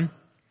 number one,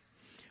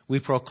 we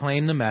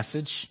proclaim the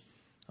message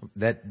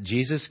that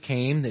Jesus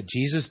came, that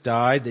Jesus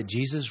died, that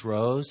Jesus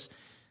rose,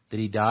 that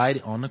He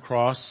died on the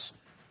cross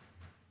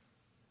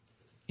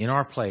in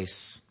our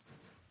place,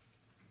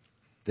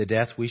 the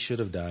death we should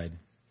have died.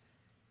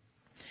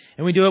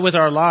 And we do it with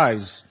our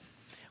lives.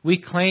 We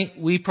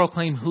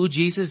proclaim who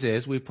Jesus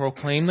is. We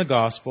proclaim the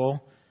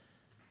gospel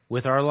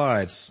with our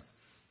lives,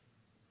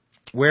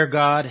 where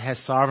God has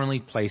sovereignly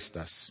placed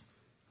us.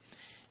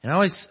 And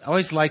I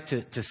always like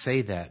to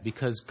say that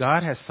because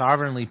God has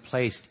sovereignly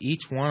placed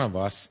each one of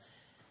us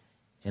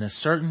in a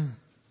certain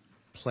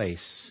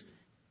place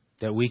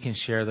that we can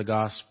share the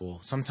gospel.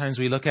 Sometimes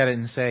we look at it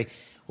and say,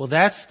 well,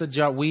 that's the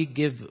job. We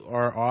give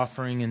our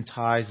offering and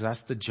tithes.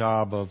 That's the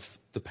job of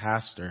the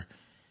pastor.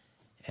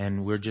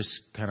 And we're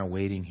just kind of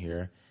waiting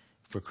here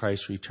for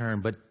Christ's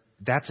return. But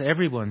that's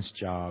everyone's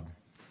job.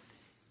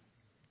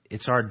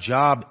 It's our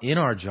job in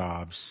our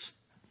jobs.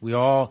 We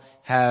all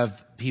have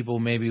people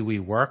maybe we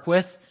work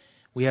with.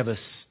 We have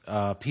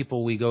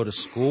people we go to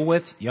school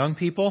with, young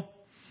people,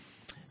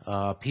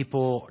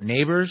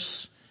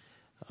 neighbors.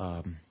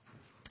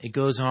 It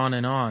goes on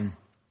and on.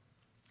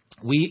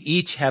 We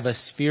each have a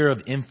sphere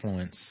of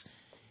influence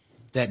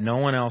that no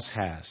one else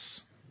has,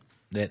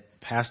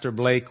 that Pastor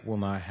Blake will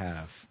not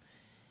have.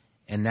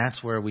 And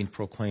that's where we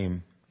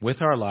proclaim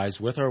with our lives,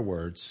 with our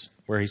words,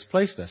 where He's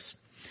placed us.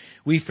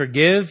 We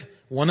forgive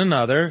one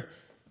another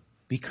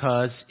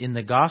because in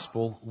the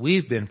gospel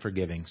we've been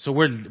forgiving. So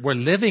we're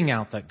living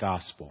out that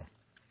gospel.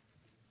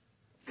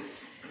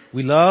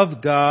 We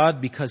love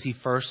God because He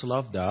first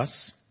loved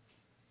us.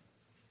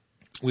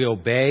 We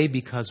obey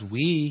because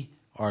we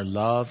are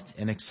loved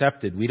and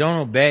accepted. We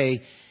don't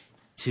obey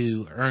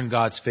to earn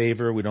God's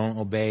favor. We don't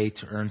obey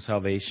to earn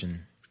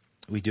salvation.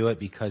 We do it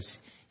because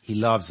He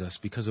loves us,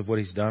 because of what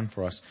He's done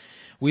for us.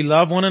 We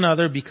love one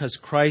another because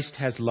Christ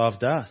has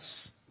loved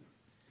us.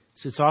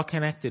 So it's all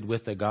connected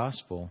with the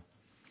gospel.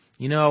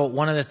 You know,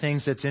 one of the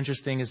things that's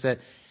interesting is that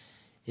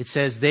it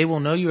says, they will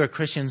know you are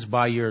Christians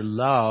by your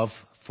love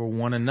for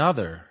one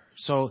another.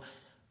 So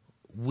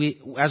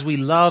as we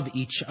love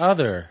each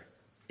other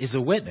is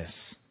a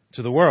witness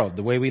to the world,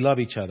 the way we love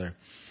each other.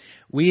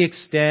 We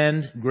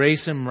extend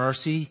grace and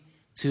mercy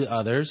to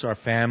others, our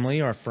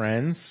family, our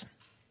friends,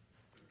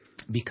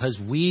 because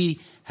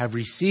we have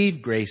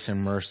received grace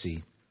and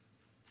mercy.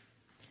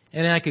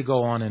 And I could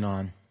go on and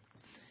on.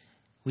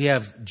 We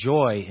have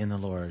joy in the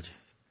Lord.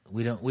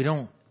 We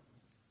don't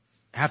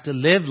have to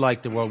live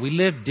like the world. We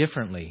live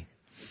differently.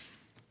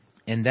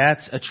 And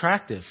that's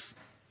attractive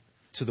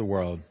to the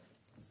world.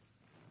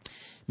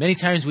 Many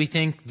times we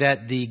think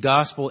that the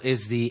gospel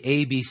is the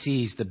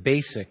ABCs, the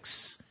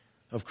basics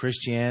of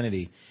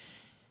Christianity.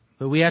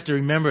 But we have to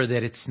remember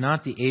that it's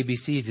not the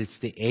ABCs, it's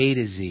the A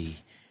to Z.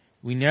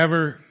 We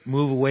never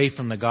move away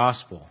from the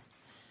gospel.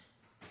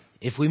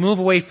 If we move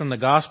away from the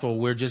gospel,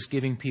 we're just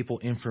giving people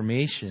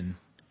information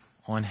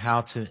on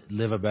how to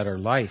live a better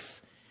life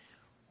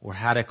or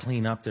how to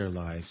clean up their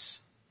lives.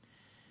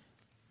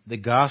 The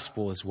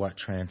gospel is what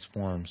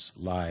transforms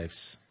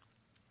lives.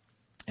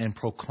 And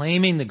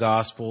proclaiming the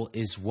gospel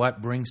is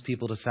what brings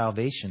people to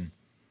salvation.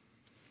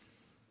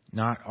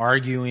 Not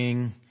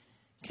arguing,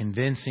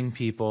 convincing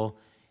people.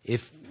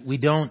 If we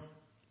don't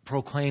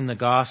proclaim the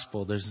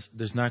gospel,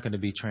 there's not going to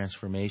be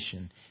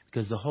transformation.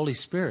 Because the Holy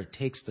Spirit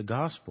takes the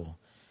gospel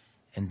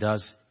and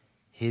does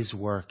His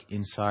work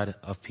inside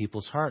of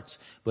people's hearts.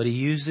 But He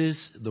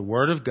uses the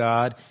Word of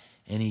God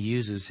and He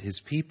uses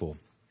His people.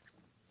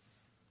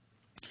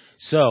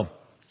 So,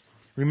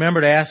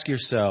 remember to ask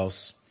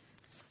yourselves,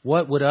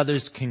 what would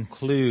others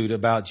conclude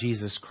about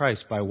Jesus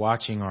Christ by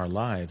watching our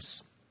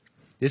lives?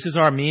 This is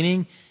our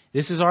meaning.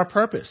 This is our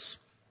purpose.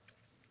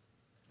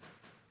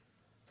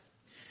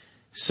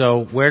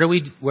 So where do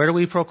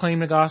we proclaim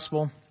the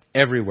gospel?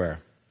 Everywhere.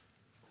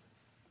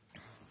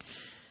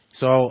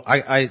 So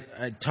I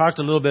talked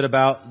a little bit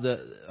about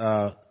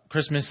the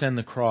Christmas and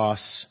the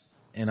cross,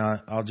 and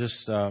I'll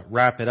just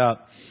wrap it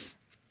up.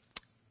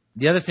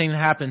 The other thing that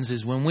happens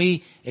is when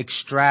we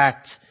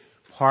extract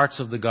parts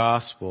of the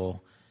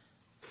gospel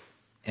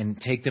and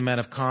take them out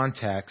of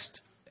context,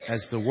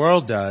 as the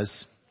world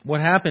does,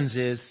 what happens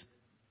is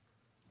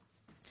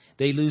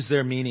they lose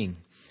their meaning.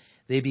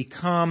 They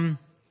become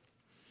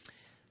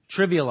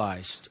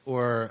trivialized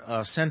or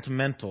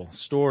sentimental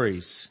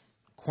stories,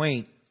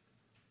 quaint,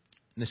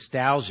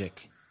 nostalgic.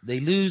 They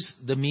lose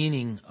the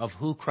meaning of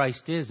who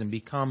Christ is and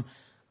become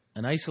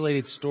an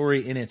isolated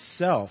story in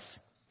itself.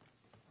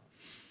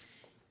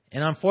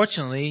 And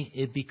unfortunately,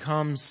 it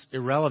becomes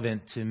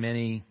irrelevant to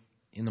many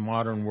in the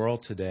modern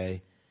world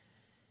today.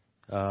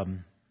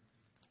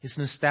 It's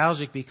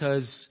nostalgic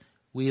because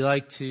we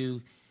like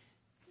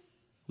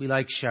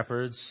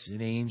shepherds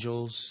and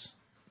angels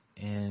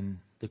and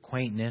the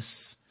quaintness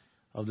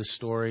of the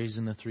stories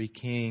and the three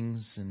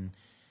kings and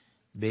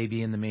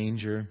baby in the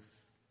manger.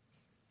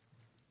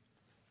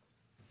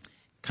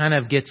 Kind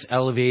of gets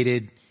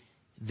elevated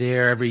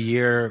there every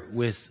year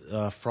with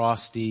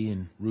Frosty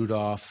and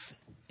Rudolph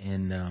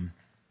and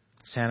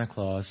Santa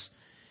Claus.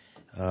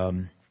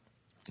 In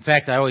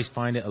fact, I always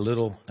find it a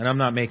little, and I'm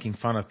not making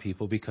fun of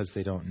people because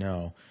they don't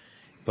know,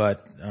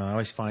 but I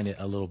always find it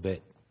a little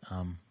bit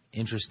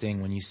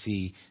interesting when you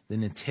see the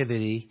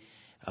nativity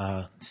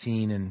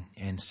scene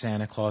and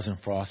Santa Claus and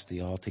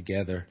Frosty all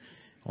together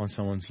on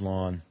someone's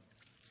lawn.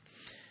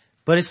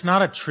 But it's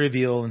not a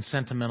trivial and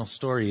sentimental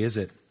story, is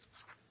it?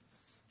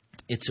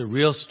 It's a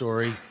real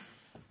story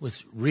with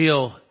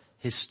real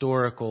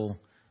historical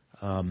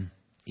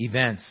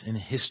events in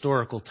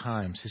historical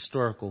times,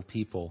 historical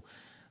people.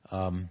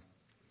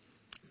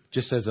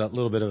 Just as a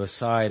little bit of a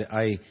side,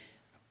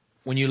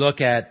 when you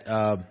look at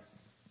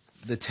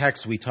the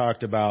text we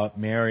talked about,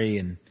 Mary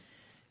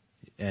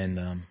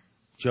and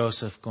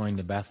Joseph going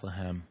to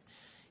Bethlehem,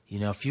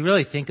 if you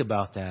really think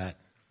about that,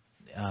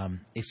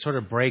 it sort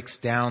of breaks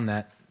down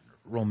that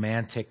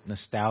romantic,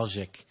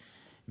 nostalgic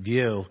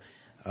view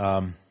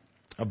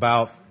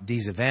about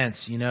these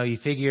events. You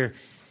figure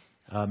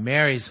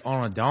Mary's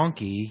on a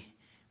donkey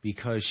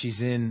because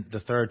she's in the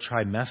third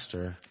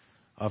trimester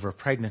of her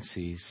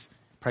pregnancy.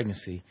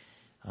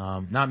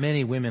 Not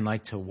many women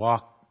like to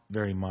walk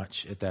very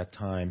much at that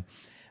time.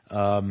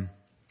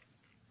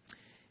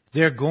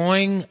 They're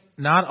going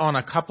not on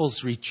a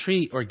couple's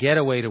retreat or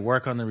getaway to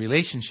work on the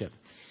relationship.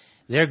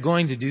 They're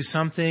going to do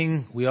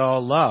something we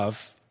all love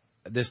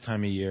this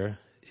time of year,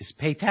 is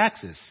pay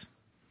taxes.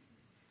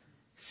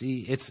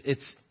 See,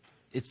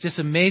 it's just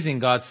amazing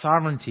God's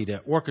sovereignty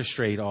to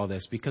orchestrate all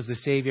this because the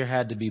Savior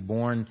had to be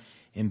born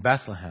in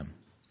Bethlehem.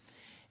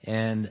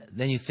 And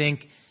then you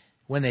think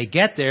when they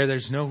get there,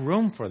 there's no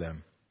room for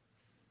them.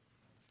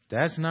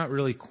 That's not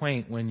really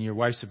quaint when your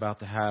wife's about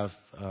to have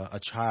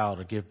a child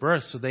or give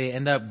birth. So they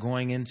end up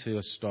going into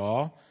a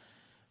stall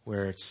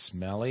where it's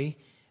smelly,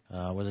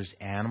 where there's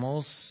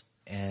animals,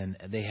 and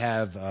they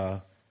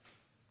have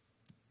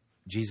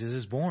Jesus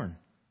is born.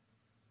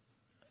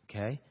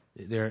 Okay,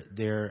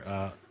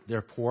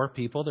 they're poor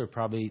people. They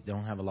probably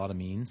don't have a lot of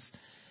means.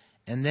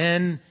 And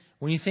then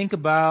when you think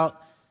about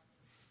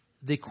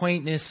the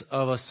quaintness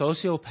of a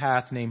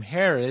sociopath named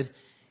Herod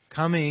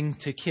coming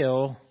to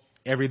kill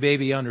every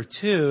baby under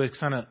 2, it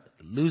kind of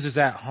loses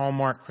that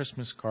Hallmark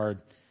Christmas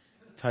card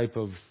type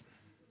of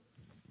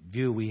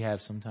view we have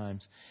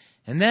sometimes.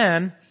 And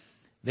then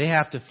they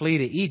have to flee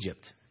to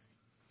Egypt.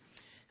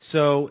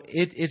 So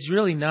it's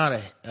really not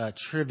a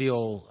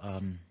trivial,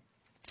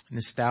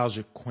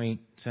 nostalgic,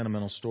 quaint,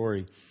 sentimental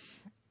story.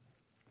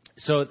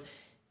 So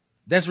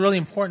that's really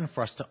important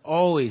for us to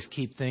always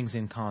keep things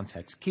in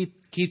context.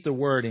 Keep the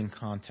word in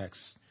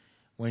context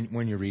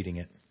when you're reading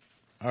it.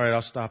 All right,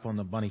 I'll stop on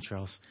the bunny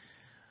trails.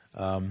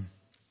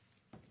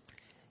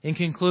 In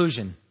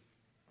conclusion,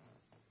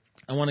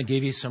 I want to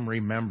give you some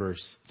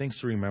things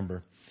to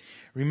remember.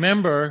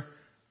 Remember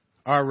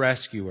our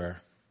rescuer,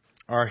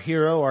 our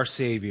hero, our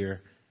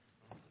Savior,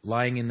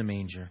 lying in the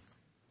manger,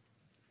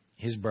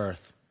 his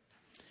birth.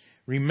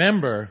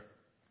 Remember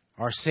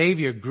our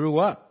Savior grew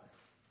up.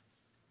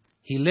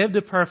 He lived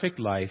a perfect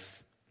life,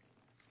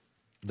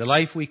 the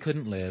life we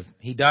couldn't live.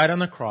 He died on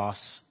the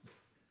cross,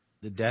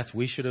 the death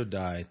we should have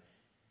died,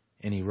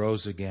 and he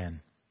rose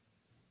again.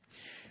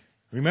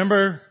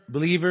 Remember,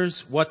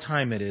 believers, what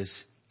time it is.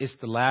 It's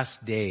the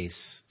last days.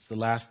 It's the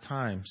last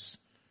times.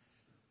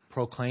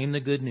 Proclaim the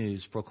good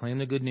news. Proclaim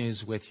the good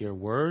news with your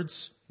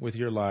words, with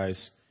your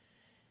lives.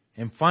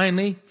 And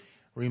finally,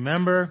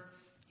 remember,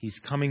 he's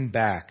coming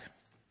back.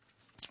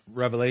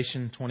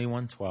 Revelation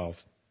 21:12.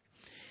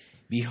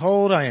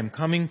 Behold, I am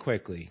coming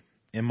quickly,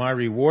 and my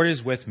reward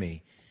is with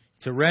me,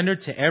 to render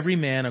to every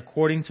man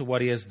according to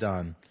what he has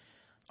done.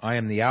 I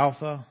am the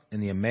Alpha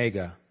and the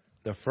Omega,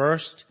 the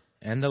first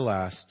and the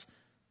last,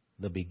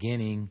 the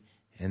beginning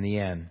and the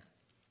end.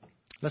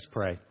 Let's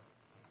pray.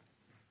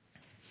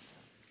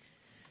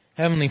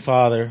 Heavenly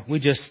Father, we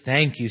just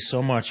thank you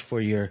so much for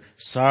your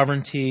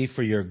sovereignty,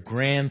 for your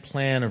grand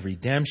plan of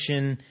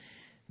redemption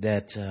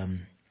that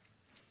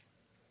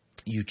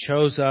You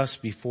chose us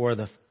before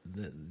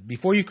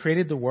before you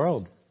created the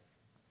world.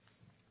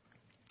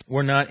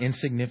 We're not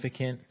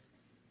insignificant.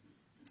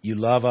 You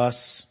love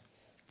us.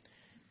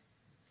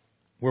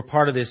 We're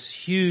part of this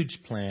huge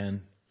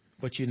plan,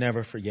 but you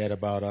never forget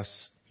about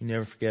us. You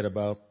never forget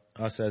about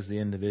us as the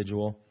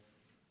individual.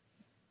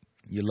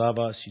 You love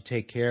us. You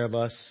take care of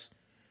us.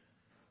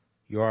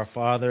 You're our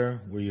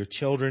Father. We're your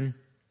children.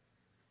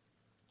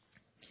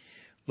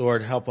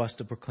 Lord, help us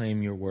to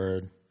proclaim your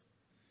word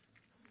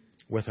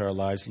with our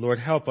lives. Lord,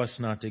 help us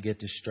not to get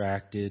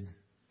distracted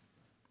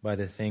by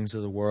the things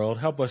of the world.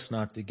 Help us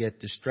not to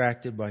get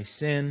distracted by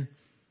sin,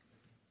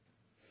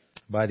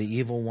 by the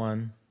evil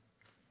one.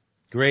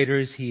 Greater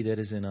is he that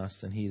is in us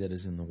than he that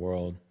is in the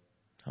world.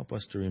 Help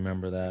us to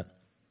remember that.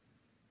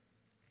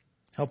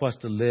 Help us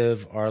to live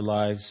our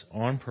lives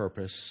on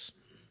purpose.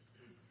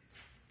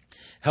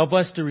 Help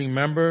us to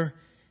remember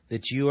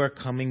that you are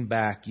coming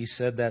back. You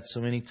said that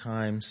so many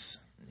times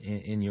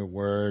in your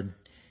word,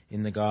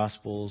 in the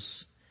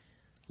Gospels.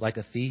 Like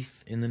a thief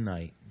in the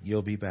night,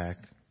 you'll be back.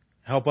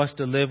 Help us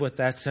to live with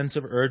that sense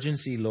of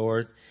urgency,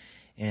 Lord,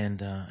 and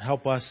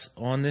help us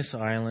on this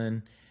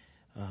island,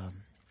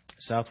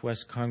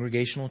 Southwest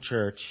Congregational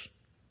Church,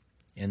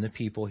 and the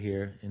people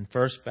here in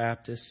First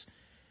Baptist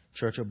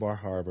Church of Bar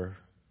Harbor,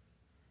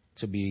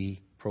 to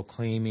be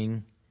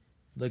proclaiming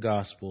the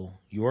gospel,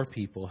 your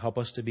people. Help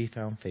us to be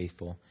found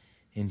faithful.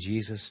 In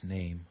Jesus'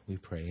 name we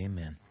pray,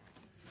 amen.